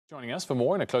Joining us for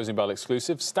more in a Closing Bell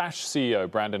exclusive, Stash CEO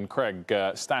Brandon Craig.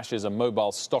 Stash is a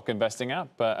mobile stock investing app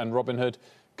and Robinhood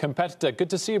competitor. Good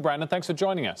to see you, Brandon. Thanks for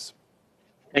joining us.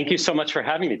 Thank you so much for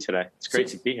having me today. It's great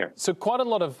to be here. So quite a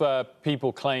lot of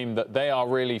people claim that they are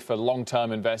really for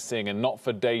long-term investing and not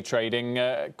for day trading.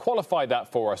 Qualify that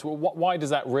for us. Why does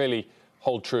that really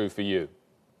hold true for you?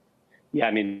 Yeah,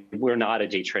 I mean, we're not a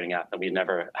day trading app, and we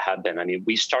never have been. I mean,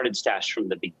 we started Stash from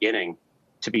the beginning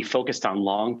to be focused on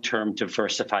long-term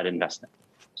diversified investment.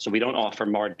 So we don't offer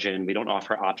margin, we don't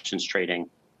offer options trading,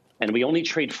 and we only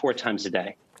trade 4 times a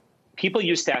day. People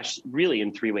use Stash really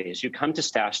in 3 ways. You come to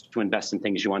Stash to invest in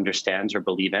things you understand or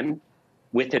believe in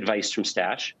with advice from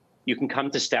Stash. You can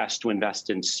come to Stash to invest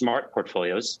in smart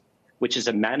portfolios, which is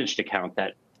a managed account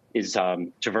that is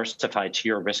diversified to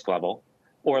your risk level.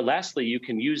 Or lastly, you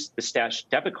can use the Stash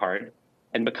debit card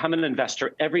and become an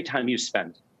investor every time you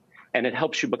spend. And it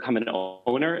helps you become an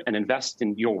owner and invest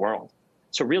in your world.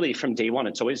 So really, from day one,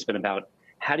 it's always been about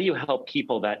how do you help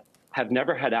people that have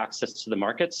never had access to the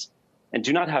markets and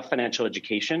do not have financial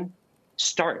education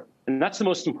start. And that's the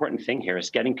most important thing here, is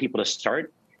getting people to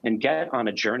start and get on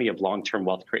a journey of long-term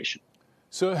wealth creation.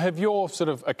 So have your sort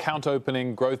of account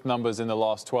opening growth numbers in the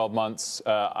last 12 months,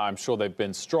 I'm sure they've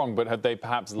been strong, but have they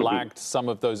perhaps lagged some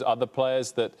of those other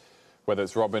players that, whether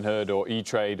it's Robinhood or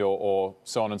E-Trade or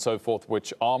so on and so forth,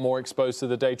 which are more exposed to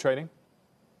the day trading?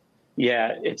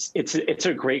 Yeah, it's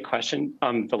a great question.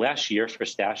 The last year for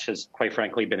Stash has, quite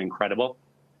frankly, been incredible.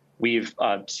 We've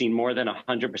seen more than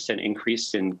 100%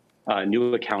 increase in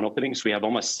new account openings. We have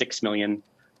almost 6 million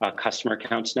customer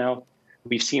accounts now.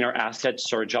 We've seen our assets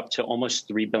surge up to almost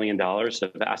 $3 billion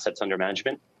of assets under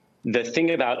management. The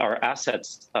thing about our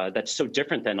assets that's so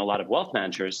different than a lot of wealth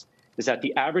managers is that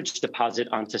the average deposit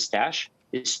onto Stash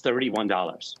is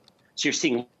 $31. So you're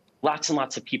seeing lots and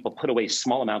lots of people put away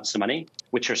small amounts of money,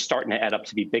 which are starting to add up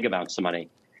to be big amounts of money.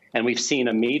 And we've seen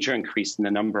a major increase in the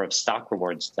number of stock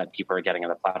rewards that people are getting on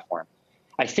the platform.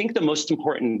 I think the most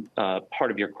important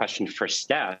part of your question for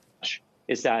Stash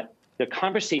is that the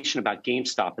conversation about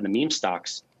GameStop and the meme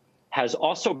stocks has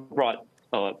also brought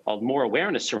more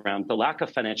awareness around the lack of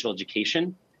financial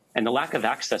education and the lack of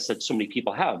access that so many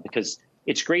people have. Because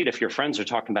it's great if your friends are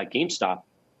talking about GameStop,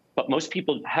 but most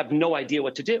people have no idea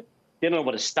what to do. They don't know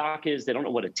what a stock is. They don't know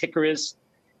what a ticker is.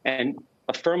 And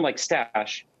a firm like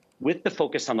Stash, with the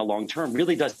focus on the long term,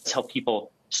 really does help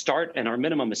people start, and our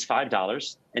minimum is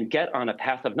 $5, and get on a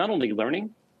path of not only learning,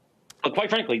 but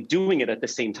quite frankly, doing it at the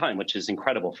same time, which is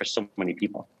incredible for so many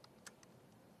people.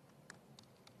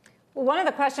 Well, one of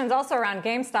the questions also around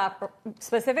GameStop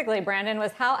specifically, Brandon,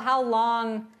 was how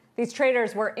long these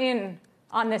traders were in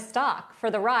on this stock for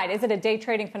the ride. Is it a day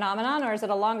trading phenomenon, or is it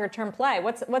a longer term play?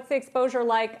 What's the exposure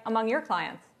like among your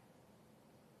clients?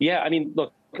 Yeah, I mean,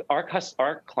 look,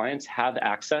 our clients have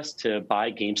access to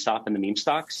buy GameStop and the meme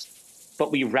stocks, but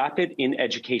we wrap it in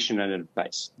education and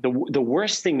advice. The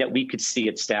worst thing that we could see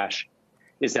at Stash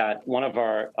is that one of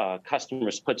our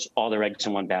customers puts all their eggs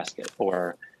in one basket,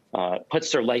 or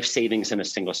puts their life savings in a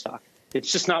single stock. It's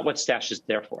just not what Stash is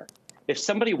there for. If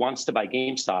somebody wants to buy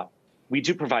GameStop, we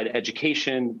do provide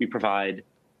education. We provide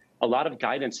a lot of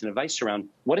guidance and advice around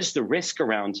what is the risk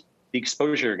around the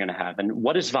exposure you're going to have, and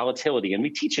what is volatility, and we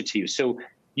teach it to you so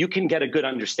you can get a good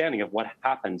understanding of what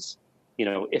happens,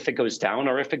 if it goes down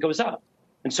or if it goes up.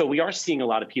 And so we are seeing a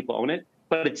lot of people own it,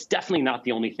 but it's definitely not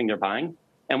the only thing they're buying.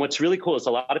 And what's really cool is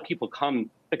a lot of people come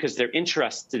because they're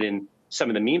interested in some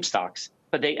of the meme stocks,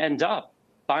 but they end up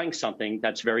buying something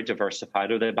that's very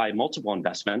diversified, or they buy multiple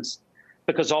investments,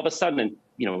 because all of a sudden,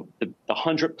 the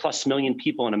 100+ million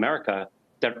people in America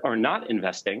that are not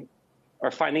investing are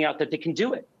finding out that they can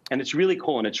do it. And it's really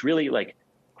cool. And it's really,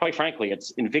 quite frankly, it's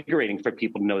invigorating for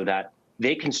people to know that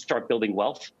they can start building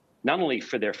wealth, not only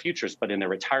for their futures, but in their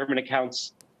retirement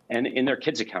accounts and in their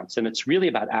kids' accounts. And it's really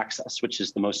about access, which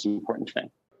is the most important thing.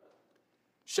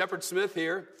 Shepard Smith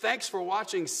here. Thanks for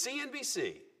watching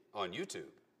CNBC on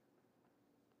YouTube.